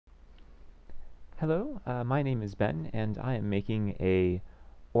Hello, my name is Ben, and I am making a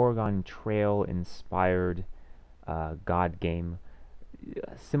Oregon Trail inspired God game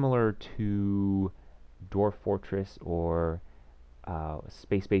similar to Dwarf Fortress or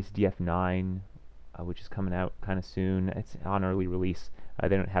Space Base DF9, which is coming out kind of soon. It's on early release. They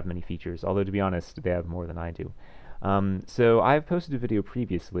don't have many features, although to be honest, they have more than I do. So I've posted a video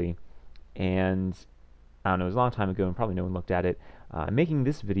previously, and I don't know, it was a long time ago and probably no one looked at it. I'm making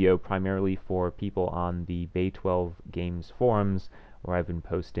this video primarily for people on the Bay 12 Games forums where I've been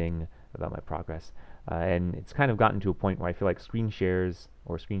posting about my progress. And it's kind of gotten to a point where I feel like screen shares,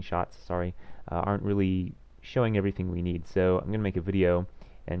 or screenshots, sorry, aren't really showing everything we need. So I'm going to make a video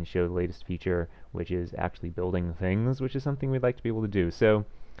and show the latest feature, which is actually building things, which is something we'd like to be able to do. So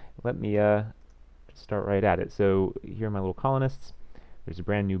let me start right at it. So here are my little colonists. There's a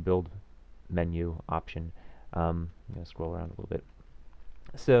brand new build menu option. I'm going to scroll around a little bit.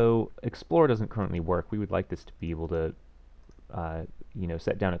 So Explore doesn't currently work. We would like this to be able to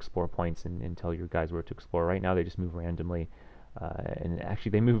set down explore points and tell your guys where to explore. Right now they just move randomly, and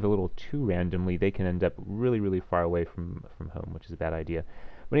actually they move a little too randomly. They can end up really, really far away from home, which is a bad idea.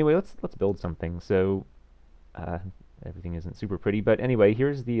 But anyway, let's build something. So everything isn't super pretty, but anyway,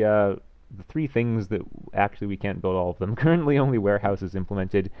 here's the three things that actually we can't build all of them. Currently only warehouse is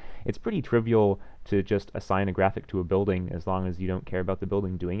implemented. It's pretty trivial to just assign a graphic to a building as long as you don't care about the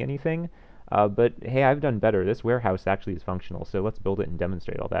building doing anything. But hey, I've done better. This warehouse actually is functional, so let's build it and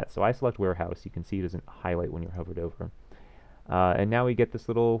demonstrate all that. So I select warehouse. You can see it doesn't highlight when you're hovered over. And now we get this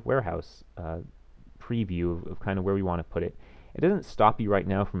little warehouse preview of kind of where we want to put it. It doesn't stop you right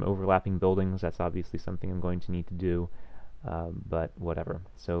now from overlapping buildings. That's obviously something I'm going to need to do. But whatever.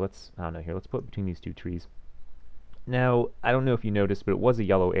 So I don't know, let's put between these two trees. Now, I don't know if you noticed, but it was a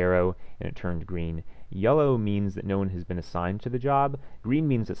yellow arrow, and it turned green. Yellow means that no one has been assigned to the job. Green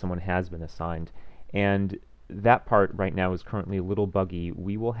means that someone has been assigned. And that part right now is currently a little buggy.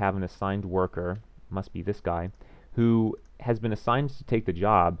 We will have an assigned worker, must be this guy, who has been assigned to take the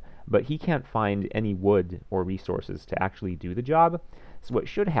job, but he can't find any wood or resources to actually do the job. So what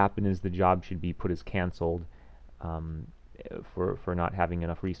should happen is the job should be put as canceled, for not having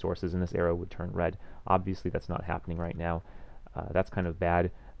enough resources, and this arrow would turn red. Obviously that's not happening right now. That's kind of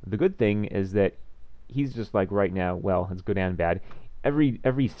bad. The good thing is that he's just like right now, well, it's good and bad.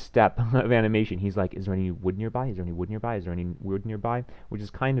 Every step of animation, he's like, is there any wood nearby? Is there any wood nearby? Is there any wood nearby? Which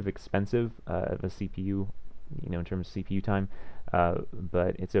is kind of expensive of a CPU, in terms of CPU time.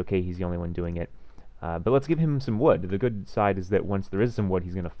 But it's okay, he's the only one doing it. But let's give him some wood. The good side is that once there is some wood,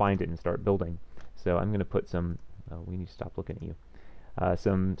 he's going to find it and start building. So I'm going to put some we need to stop looking at you.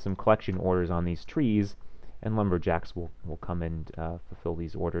 Some collection orders on these trees, and lumberjacks will come and fulfill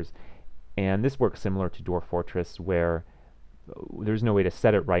these orders. And this works similar to Dwarf Fortress, where there's no way to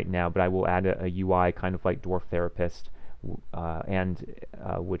set it right now, but I will add a UI kind of like Dwarf Therapist,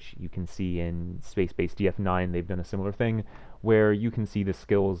 which you can see in Space Base DF9. They've done a similar thing, where you can see the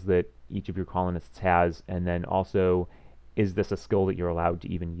skills that each of your colonists has, and then also, is this a skill that you're allowed to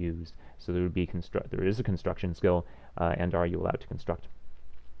even use? So there is a construction skill, and are you allowed to construct?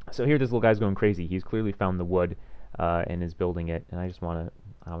 So here this little guy's going crazy. He's clearly found the wood and is building it, and I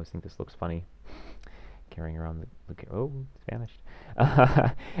always think this looks funny. Carrying around oh, it's vanished.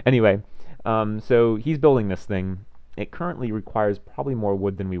 Anyway, so he's building this thing. It currently requires probably more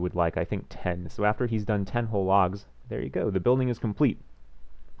wood than we would like, I think 10. So after he's done 10 whole logs, there you go, the building is complete.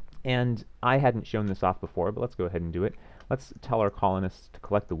 And I hadn't shown this off before, but let's go ahead and do it. Let's tell our colonists to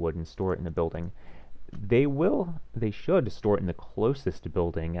collect the wood and store it in a building. They should store it in the closest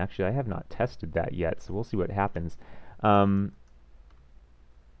building. Actually, I have not tested that yet, so we'll see what happens. So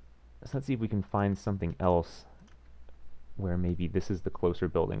let's see if we can find something else where maybe this is the closer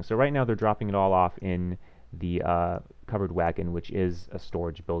building. So right now they're dropping it all off in the covered wagon, which is a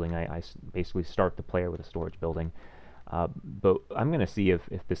storage building. I basically start the player with a storage building. But I'm going to see if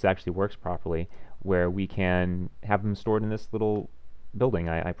this actually works properly, where we can have them stored in this little building.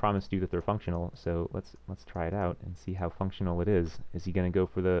 I promised you that they're functional, so let's try it out and see how functional it is. Is he going to go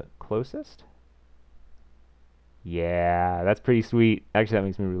for the closest? Yeah, that's pretty sweet. Actually, that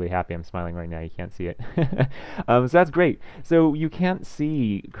makes me really happy. I'm smiling right now. You can't see it. So that's great. So you can't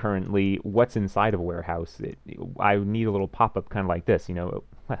see currently what's inside of a warehouse. I need a little pop-up kind of like this,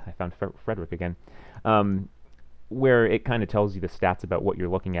 I found Frederick again. Where it kind of tells you the stats about what you're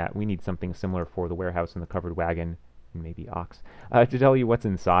looking at. We need something similar for the warehouse and the covered wagon, and maybe ox, to tell you what's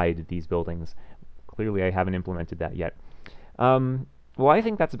inside these buildings. Clearly, I haven't implemented that yet. Well, I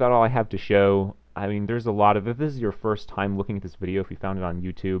think that's about all I have to show. I mean, there's a lot of... If this is your first time looking at this video, if you found it on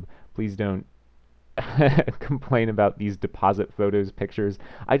YouTube, please don't complain about these deposit photos pictures.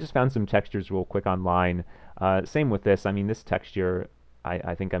 I just found some textures real quick online. Same with this. I mean, this texture,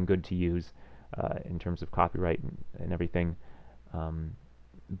 I think I'm good to use in terms of copyright and everything. Um,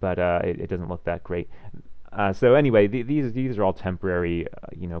 but it doesn't look that great. So anyway, these are all temporary.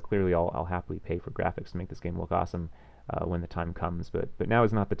 You know, clearly I'll happily pay for graphics to make this game look awesome when the time comes. But now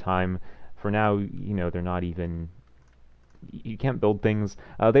is not the time. For now, you know, they're not even. You can't build things.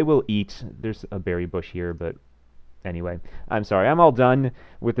 They will eat. There's a berry bush here, but anyway, I'm sorry. I'm all done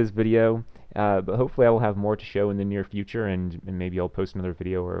with this video. But hopefully I will have more to show in the near future, and maybe I'll post another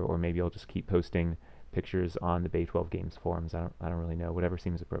video, or maybe I'll just keep posting pictures on the Bay 12 Games forums. I don't really know. Whatever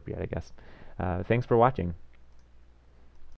seems appropriate, I guess. Thanks for watching.